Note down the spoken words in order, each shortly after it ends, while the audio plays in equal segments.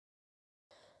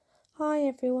Hi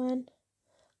everyone,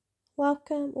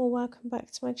 welcome back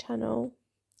to my channel.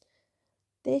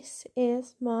 This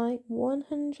is my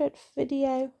 100th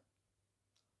video.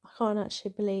 I can't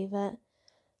actually believe it.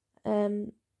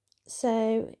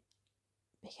 So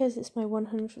because it's my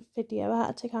 100th video, I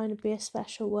had to kind of be a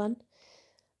special one.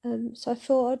 So I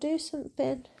thought I'd do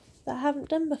something that I haven't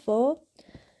done before,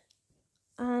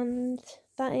 and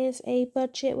that is a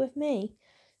budget with me.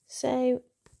 So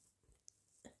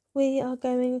we are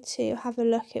going to have a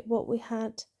look at what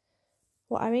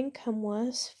our income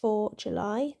was for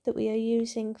July that we are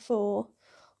using for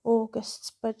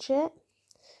August's budget.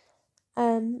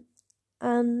 And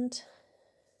we're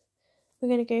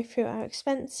going to go through our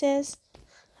expenses,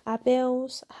 our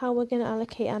bills, how we're going to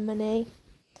allocate our money,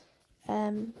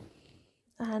 and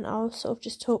I'll sort of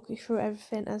just talk you through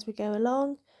everything as we go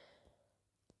along.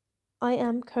 I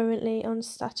am currently on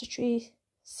statutory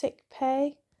sick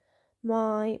pay.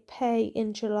 My pay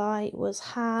in July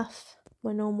was half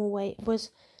my normal wage,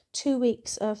 was 2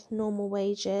 weeks of normal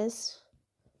wages,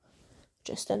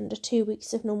 just under 2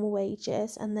 weeks of normal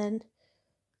wages, and then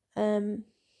a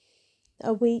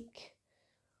week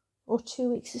or 2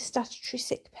 weeks of statutory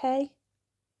sick pay.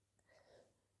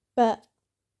 But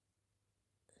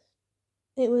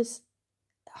it was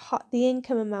the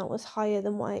income amount was higher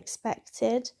than what I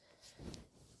expected,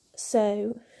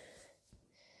 so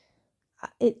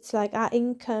it's like our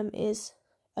income is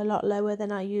a lot lower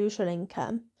than our usual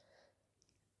income,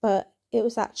 but it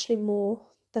was actually more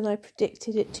than I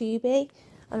predicted it to be,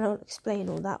 and I'll explain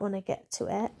all that when I get to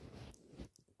it.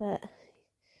 But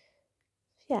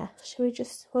yeah,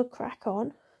 we'll crack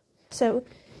on. So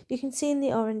you can see in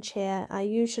the orange here, our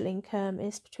usual income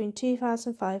is between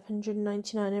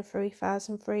 2,599 and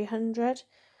 3,300,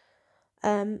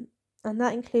 and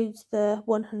that includes the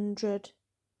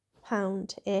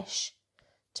 £100-ish,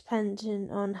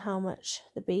 depending on how much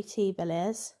the BT bill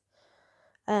is.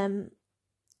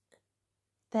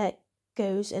 That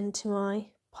goes into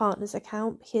my partner's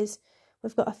account because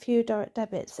we've got a few direct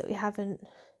debits that we haven't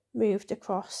moved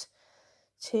across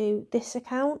to this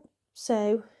account.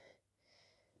 So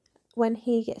when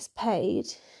he gets paid,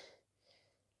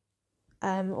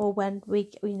 or when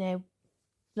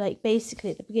like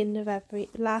basically at the beginning of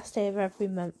last day of every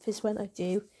month is when I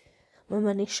do my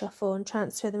money shuffle and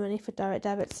transfer the money for direct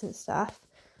debits and stuff,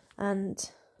 and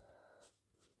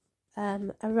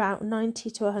around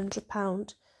 £90 to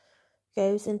 £100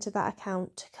 goes into that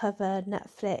account to cover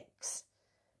Netflix,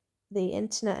 the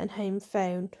internet and home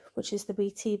phone, which is the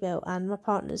BT bill, and my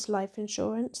partner's life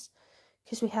insurance,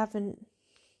 because we haven't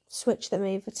switched them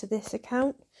over to this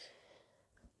account.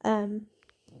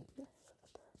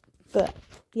 But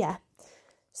yeah,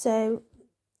 so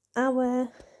our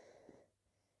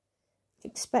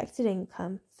expected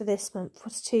income for this month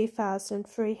was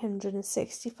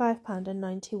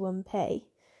 £2,365.91,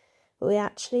 but we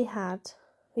actually had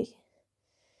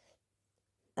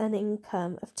an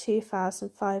income of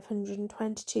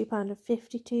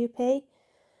 £2,522.52.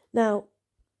 Now,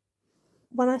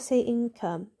 when I say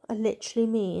income, I literally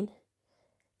mean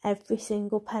every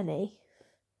single penny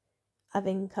of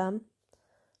income.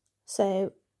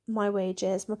 So my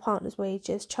wages, my partner's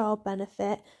wages, child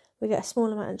benefit, we get a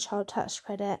small amount of child tax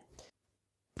credit.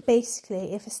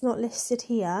 Basically, if it's not listed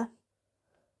here,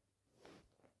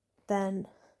 then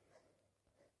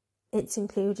it's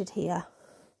included here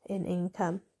in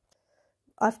income.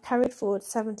 I've carried forward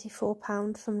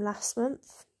 £74 from last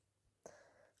month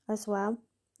as well,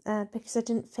 because I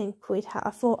didn't think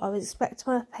I thought I was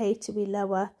expecting my pay to be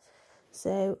lower,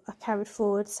 so I carried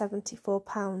forward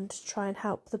 £74 to try and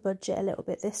help the budget a little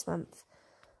bit this month.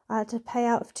 I had a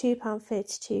payout of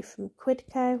 £2.32 from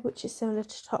Quidco, which is similar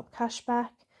to Top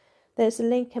Cashback. There's a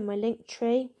link in my link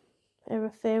tree, a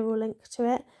referral link to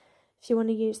it. If you want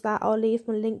to use that, I'll leave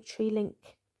my link tree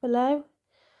link below.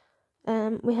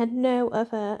 We had no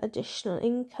other additional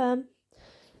income.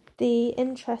 The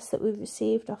interest that we've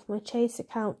received off my Chase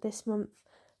account this month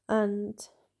and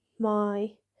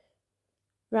my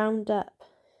roundup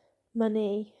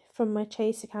money from my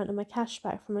Chase account and my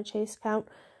cashback from my Chase account,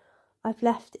 I've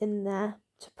left in there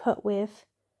to put with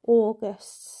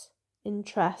August's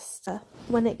interest.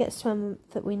 When it gets to a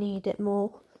month that we need it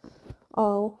more,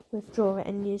 I'll withdraw it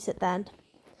and use it then.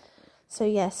 So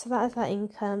yeah, so that is our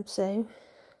income. So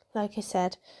like I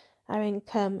said, our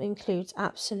income includes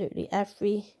absolutely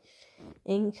every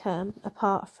income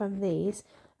apart from these.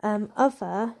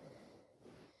 Other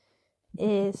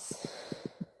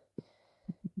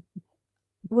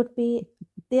would be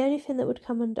the only thing that would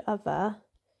come under other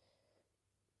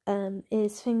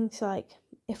is things like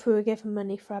if we were given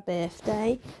money for our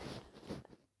birthday,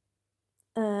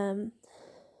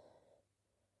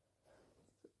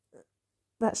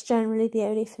 That's generally the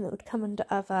only thing that would come under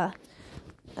other.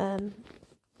 I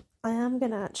am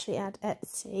going to actually add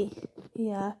Etsy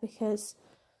here because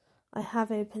I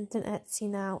have opened an Etsy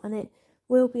now, and it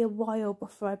will be a while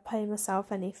before I pay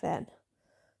myself anything.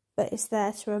 But it's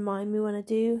there to remind me when I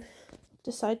do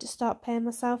decide to start paying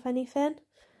myself anything.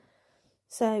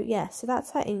 So yeah, so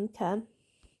that's our income.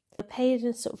 I paid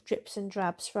in sort of drips and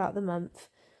drabs throughout the month.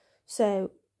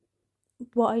 So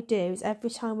what I do is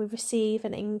every time we receive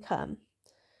an income,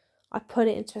 I put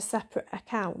it into a separate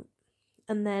account,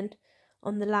 and then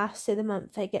on the last day of the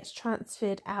month it gets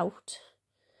transferred out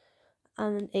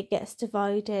and it gets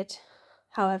divided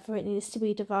however it needs to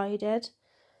be divided.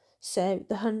 So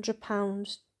the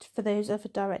 £100 for those other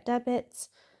direct debits,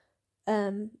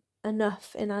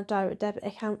 enough in our direct debit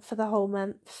account for the whole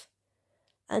month,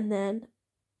 and then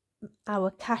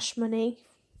our cash money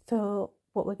for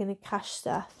what we're going to cash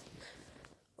stuff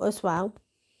as well.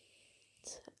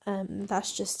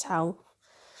 That's just how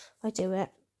I do it.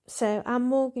 So our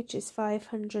mortgage is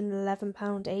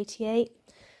 £511.88,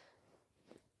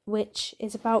 which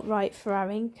is about right for our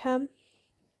income.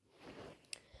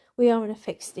 We are in a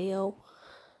fixed deal.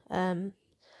 I'm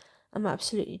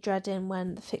absolutely dreading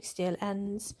when the fixed deal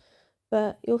ends,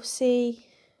 but you'll see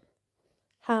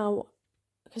how,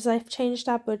 because I've changed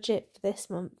our budget for this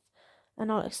month, and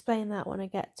I'll explain that when I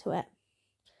get to it.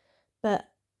 But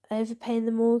overpaying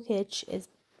the mortgage is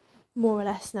more or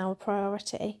less now a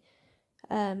priority,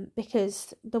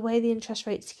 because the way the interest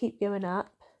rates keep going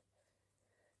up,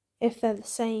 if they're the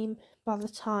same by the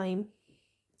time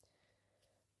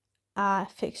our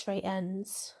fixed rate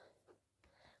ends,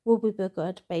 we'll be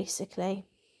good, basically.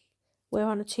 We're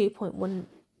on a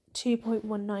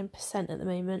 2.19% at the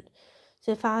moment.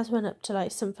 So if ours went up to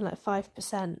like something like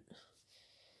 5%,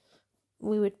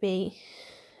 we would be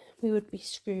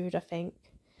screwed, I think.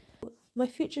 My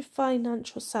future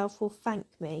financial self will thank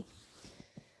me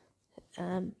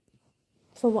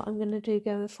for what I'm going to do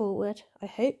going forward, I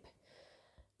hope.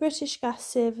 British Gas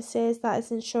Services, that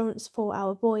is insurance for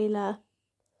our boiler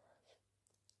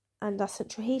and our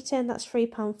central heating, that's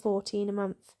 £3.14 a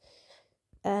month.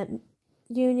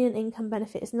 Union income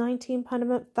benefit is £19 a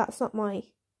month. That's not my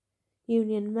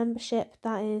union membership,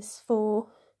 that is for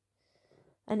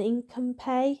an income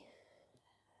payout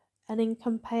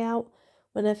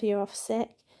whenever you're off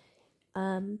sick.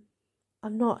 I'm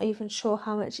not even sure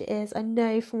how much it is. I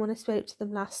know from when I spoke to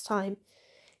them last time,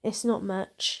 it's not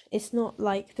much. It's not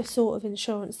like the sort of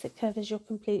insurance that covers your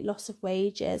complete loss of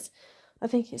wages. I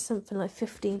think it's something like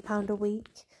 £15 a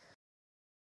week.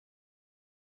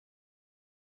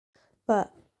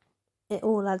 But it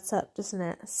all adds up, doesn't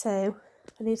it? So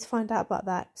I need to find out about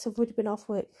that, because I've already been off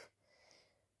work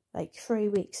like 3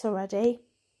 weeks already.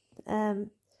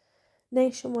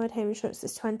 Nationwide home insurance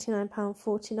is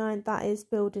 £29.49. That is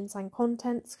buildings and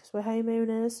contents, because we're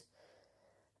homeowners.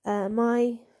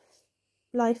 My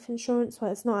life insurance,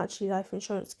 well, it's not actually life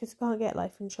insurance because I can't get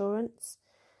life insurance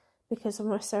because of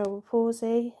my cerebral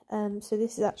palsy. So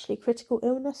this is actually critical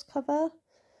illness cover,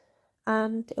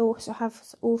 and it also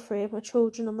has all 3 of my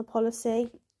children on the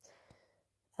policy,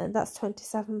 and that's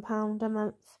 £27 a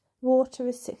month. Water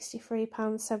is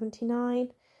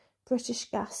 £63.79. British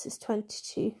Gas is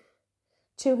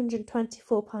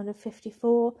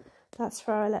 £224.54. That's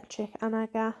for our electric and our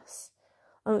gas.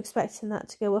 I'm expecting that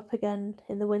to go up again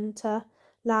in the winter.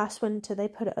 Last winter they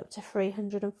put it up to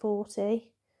 £340.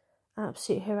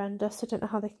 Absolutely horrendous. I don't know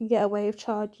how they can get away with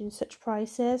charging such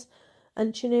prices.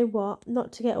 And do you know what?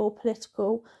 Not to get all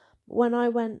political, but when I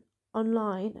went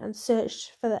online and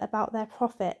searched for about their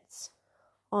profits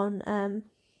on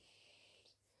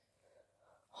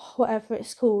whatever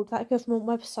it's called, that government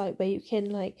website where you can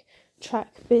like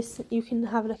track business, you can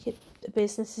have a look at the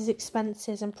business's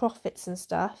expenses and profits and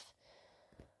stuff.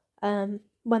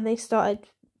 When they started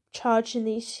charging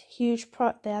these huge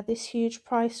they had this huge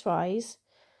price rise,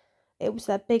 it was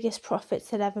their biggest profits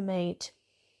they'd ever made.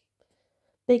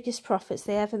 Biggest profits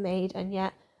they ever made, and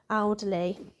yet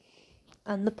elderly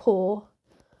and the poor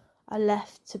are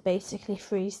left to basically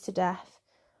freeze to death.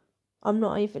 I'm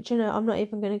not even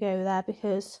going to go there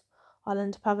because I'll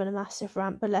end up having a massive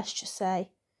rant, but let's just say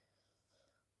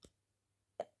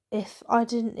if I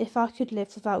could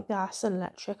live without gas and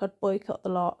electric, I'd boycott the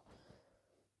lot.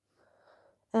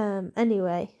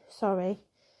 Anyway, sorry.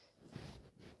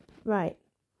 Right.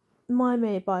 My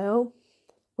mobile,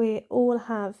 we all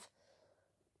have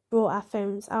brought our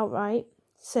phones outright,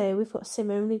 so we've got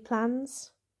SIM-only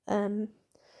plans.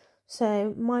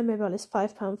 So my mobile is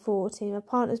 £5.40, my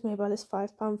partner's mobile is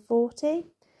 £5.40,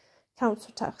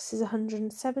 council tax is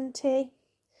 £170,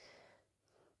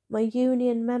 my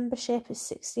union membership is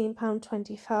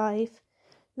 £16.25,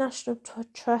 National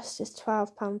Trust is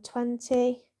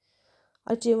 £12.20.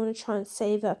 I do want to try and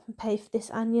save up and pay for this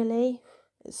annually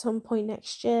at some point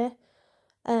next year.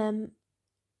 And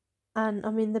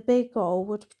I mean, the big goal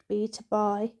would be to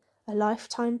buy a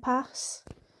lifetime pass.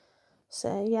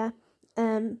 So yeah,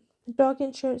 dog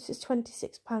insurance is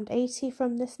 £26.80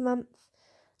 from this month.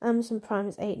 Amazon Prime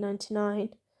is £8.99.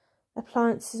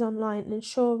 Appliances online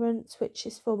insurance, which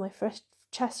is for my fresh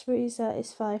chest freezer,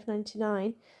 is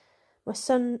 £5.99. My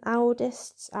our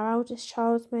eldest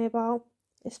child's mobile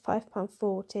is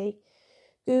 £5.40.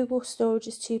 Google storage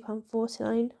is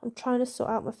 £2.49. I'm trying to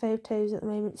sort out my photos at the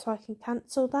moment so I can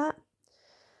cancel that.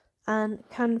 And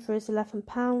Canva is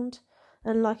 £11.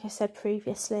 And like I said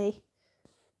previously,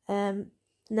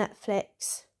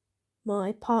 Netflix,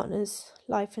 my partner's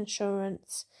life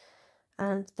insurance,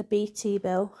 and the BT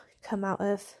bill come out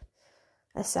of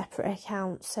a separate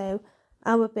account. So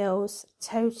our bills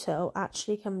total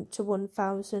actually come to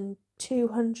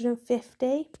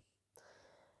 £1,250.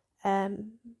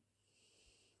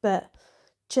 But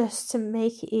just to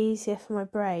make it easier for my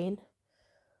brain,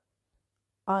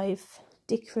 I've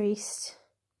decreased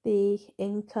the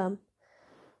income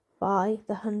by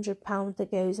the £100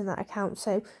 that goes in that account.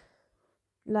 So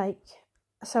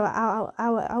our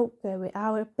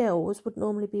bills would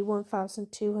normally be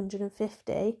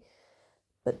 1,250,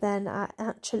 but then our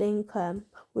actual income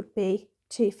would be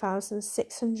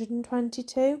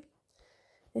 2,622,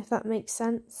 if that makes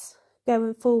sense.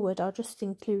 Going forward, I'll just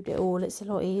include it all, it's a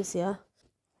lot easier.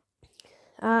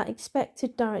 Our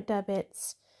expected direct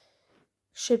debits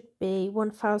should be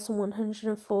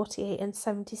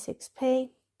 1,148.76.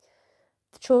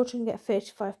 The children get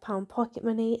 £35 pocket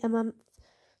money a month,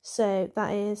 so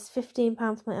that is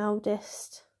 £15 for my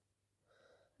eldest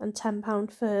and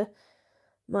 £10 for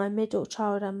my middle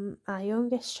child and our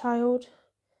youngest child.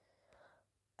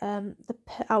 My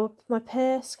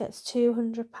purse gets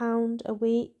 £200 a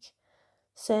week,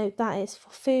 so that is for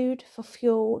food, for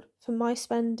fuel, for my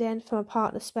spending, for my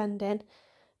partner's spending,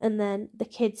 and then the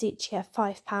kids each get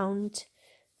 £5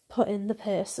 put in the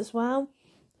purse as well.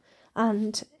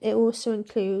 And it also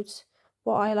includes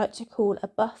what I like to call a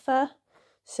buffer.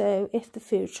 So if the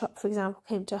food shop, for example,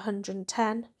 came to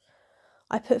 110,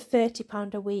 I put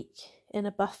 £30 a week in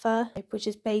a buffer, which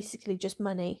is basically just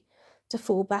money to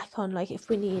fall back on, like if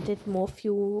we needed more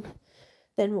fuel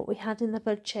than what we had in the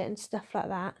budget and stuff like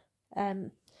that.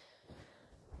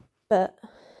 But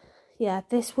yeah,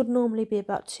 this would normally be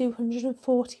about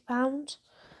 £240,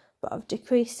 but I've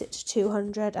decreased it to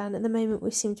 £200, and at the moment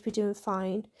we seem to be doing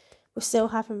fine. We're still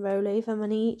having rollover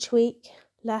money each week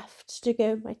left to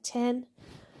go in my tin.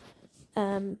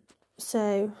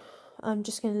 So I'm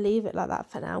just going to leave it like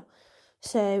that for now.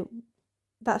 So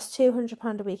that's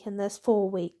 £200 a week, and there's 4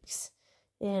 weeks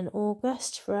in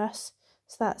August for us.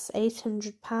 So that's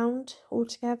 £800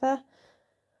 altogether.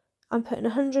 I'm putting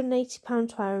 £180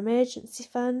 to our emergency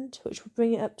fund, which will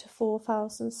bring it up to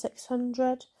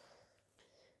 £4,600.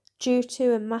 Due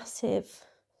to a massive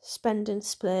spending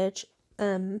splurge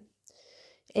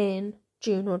in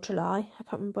June or July, I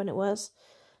can't remember when it was,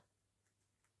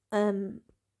 our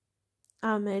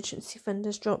emergency fund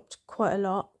has dropped quite a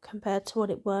lot compared to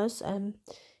what it was.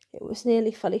 It was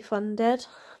nearly fully funded,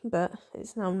 but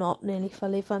it's now not nearly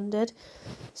fully funded.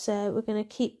 So we're going to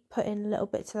keep putting a little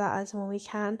bit to that as and when we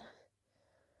can.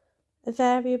 A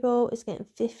variable is getting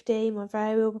 50, my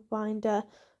variable binder.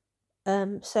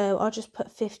 So I'll just put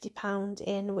 £50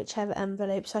 in whichever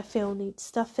envelopes I feel need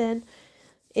stuff in.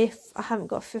 If I haven't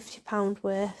got £50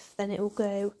 worth, then it will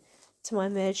go to my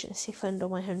emergency fund or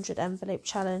my 100 envelope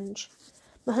challenge.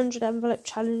 My 100 envelope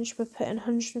challenge, we're putting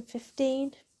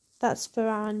 115. That's for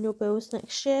our annual bills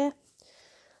next year.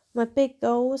 My big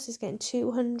goals is getting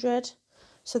 200,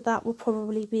 so that will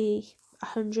probably be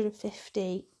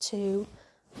 150 to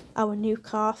our new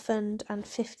car fund and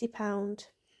 £50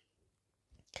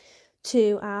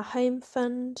 to our home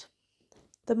fund.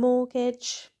 The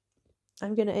mortgage,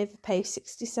 I'm going to overpay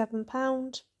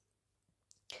 £67,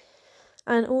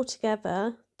 and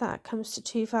altogether that comes to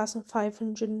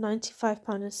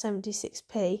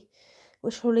 £2,595.76,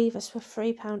 which will leave us with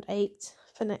 £3.08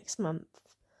 for next month.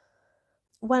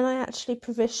 When I actually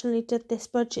provisionally did this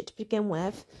budget to begin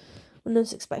with, when I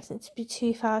was expecting it to be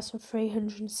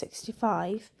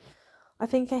 £2,365, I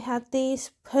think I had these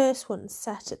purse ones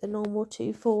set at the normal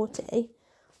 £240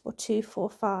 or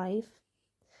 £245,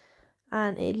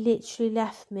 and it literally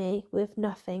left me with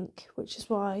nothing, which is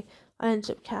why I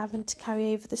ended up having to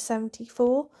carry over the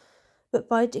 £74. But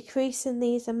by decreasing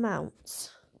these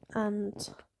amounts, and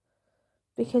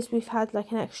because we've had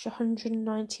like an extra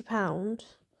 £190,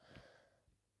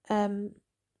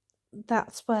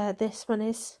 that's where this one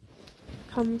is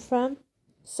come from.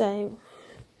 So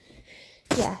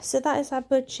yeah, so that is our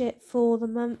budget for the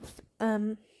month.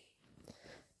 You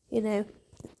know,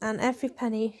 and every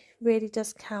penny really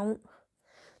does count.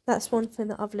 That's one thing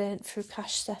that I've learned through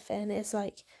cash stuffing, is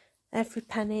like every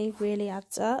penny really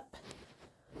adds up.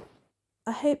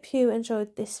 I hope you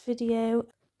enjoyed this video.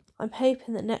 I'm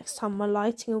hoping that next time my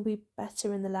lighting will be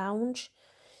better in the lounge,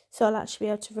 so I'll actually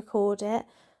be able to record it.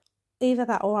 Either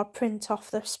that or I'll print off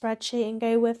the spreadsheet and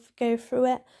go through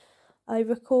it. I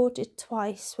recorded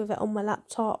twice with it on my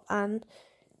laptop and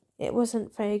it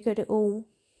wasn't very good at all.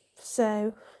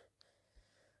 So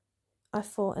I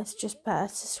thought it's just better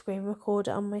to screen record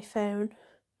it on my phone.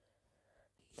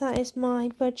 That is my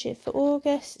budget for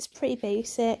August. It's pretty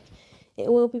basic. It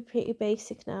will be pretty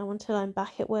basic now until I'm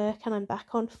back at work and I'm back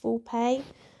on full pay.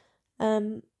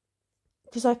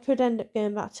 Because I could end up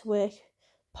going back to work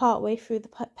partway through the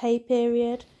pay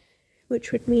period,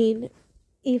 which would mean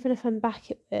even if I'm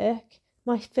back at work,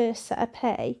 my first set of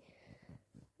pay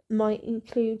might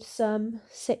include some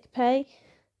sick pay.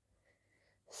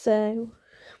 So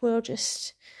we'll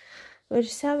just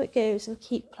see how it goes and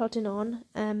keep plodding on.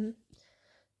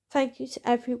 Thank you to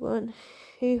everyone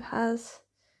who has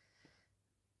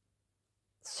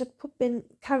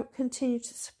continued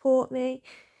to support me.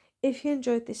 If you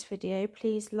enjoyed this video,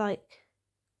 please like,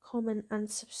 comment and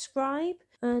subscribe.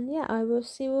 And yeah, I will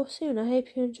see you all soon. I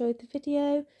hope you enjoyed the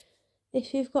video.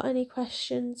 If you've got any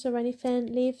questions or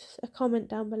anything, leave a comment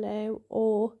down below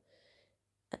or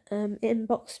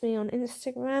inbox me on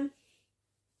Instagram,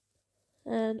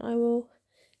 and I will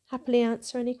happily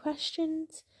answer any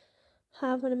questions.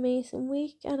 Have an amazing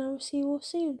week and I will see you all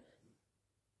soon.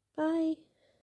 Bye.